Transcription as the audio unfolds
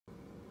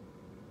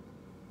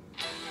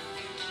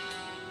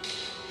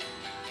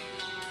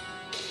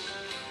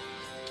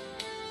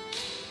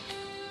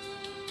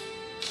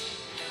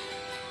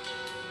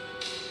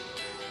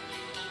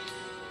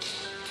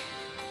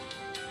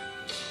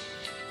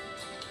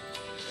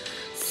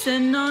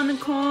sitting on the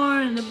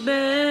corner of the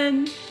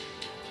bed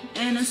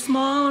in a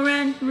small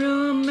rent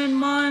room in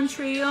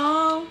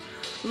Montreal.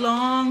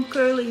 Long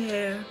curly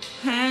hair,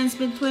 hands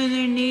between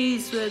her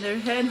knees with her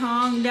head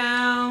hung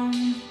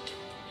down.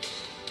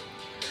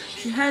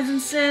 She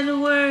hasn't said a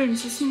word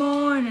this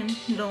morning,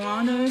 don't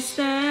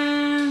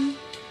understand.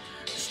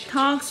 She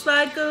talks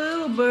like a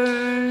little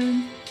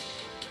bird.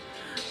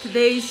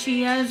 Today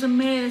she hasn't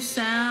made a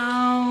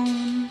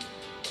sound.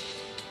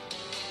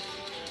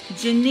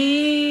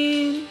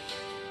 Janine,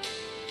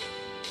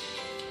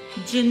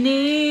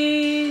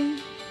 Janine,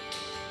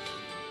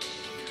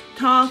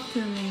 talk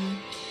to me.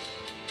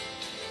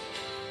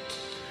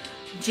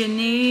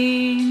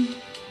 Janine,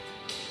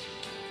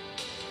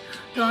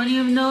 don't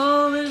even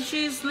know if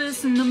she's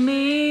listening to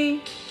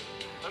me.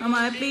 I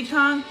might be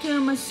talking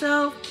to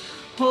myself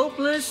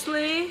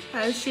hopelessly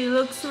as she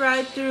looks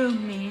right through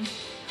me,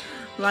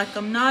 like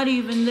I'm not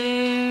even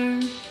there.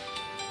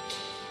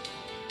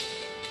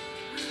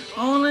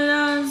 Only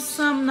there's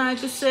something I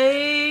could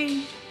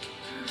say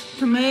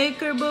to make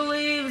her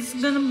believe it's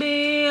gonna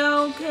be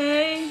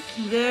okay.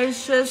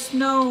 There's just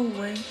no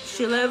way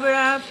she'll ever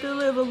have to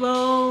live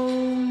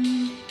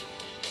alone.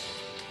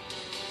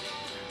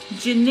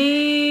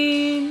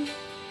 Janine,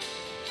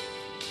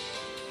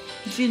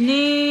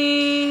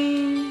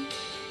 Janine,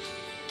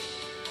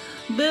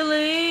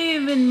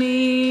 believe in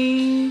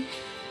me.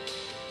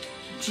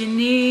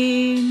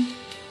 Janine,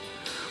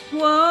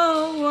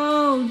 whoa,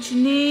 whoa,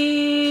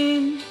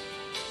 Janine,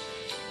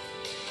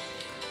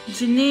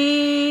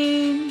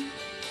 Janine,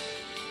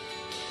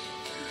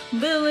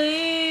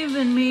 believe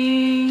in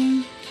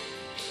me.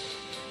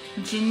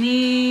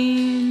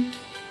 Janine,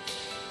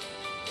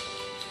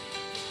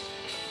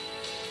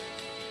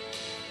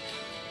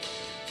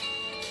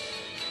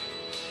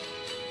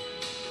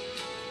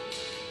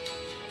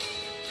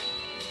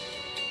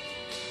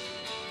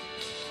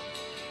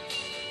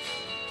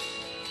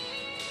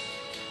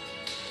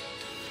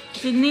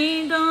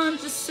 Janine, don't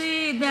you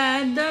see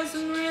that it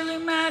doesn't really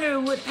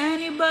matter what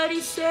anybody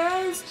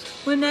says?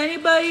 When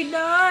anybody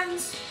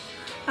does,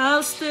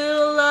 I'll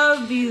still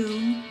love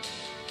you.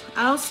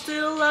 I'll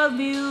still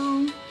love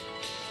you.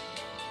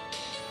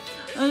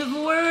 And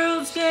the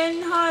world's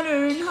getting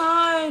harder and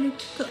harder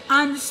to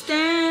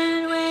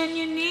understand when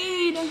you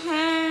need a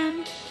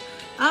hand.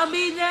 I'll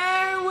be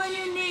there when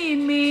you need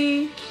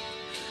me.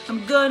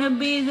 I'm gonna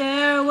be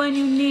there when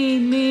you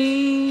need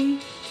me.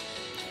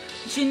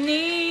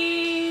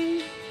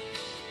 Janine,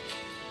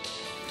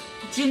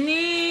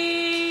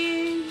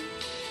 Janine,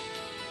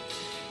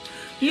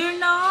 you're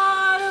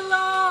not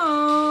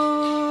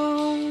alone.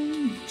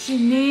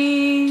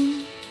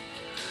 Janine,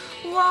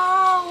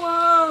 whoa,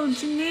 whoa,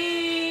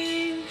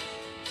 Janine,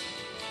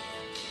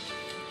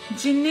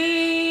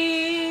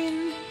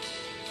 Janine,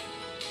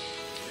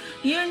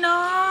 you're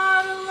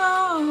not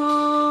alone.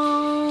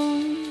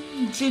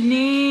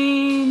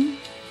 Janine,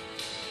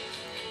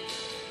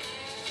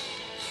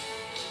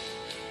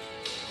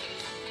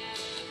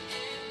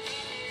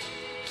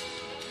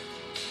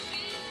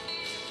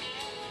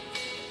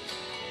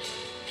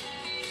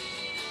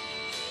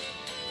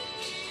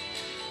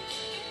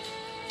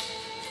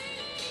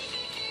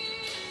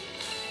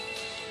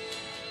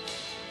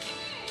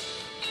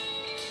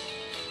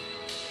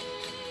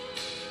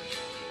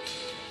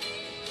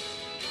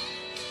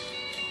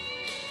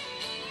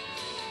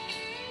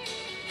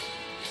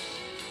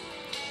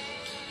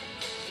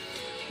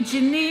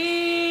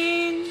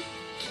 Janine,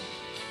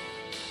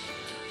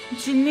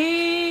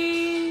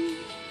 Janine,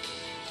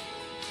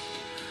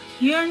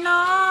 you're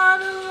not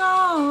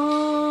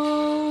alone.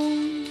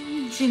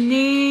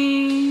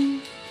 Janine,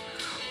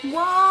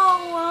 whoa,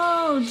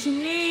 whoa,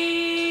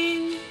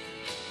 Janine,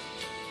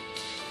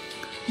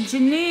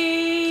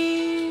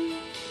 Janine,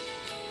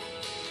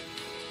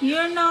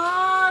 you're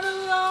not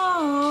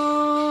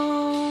alone.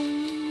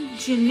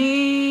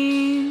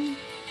 Janine,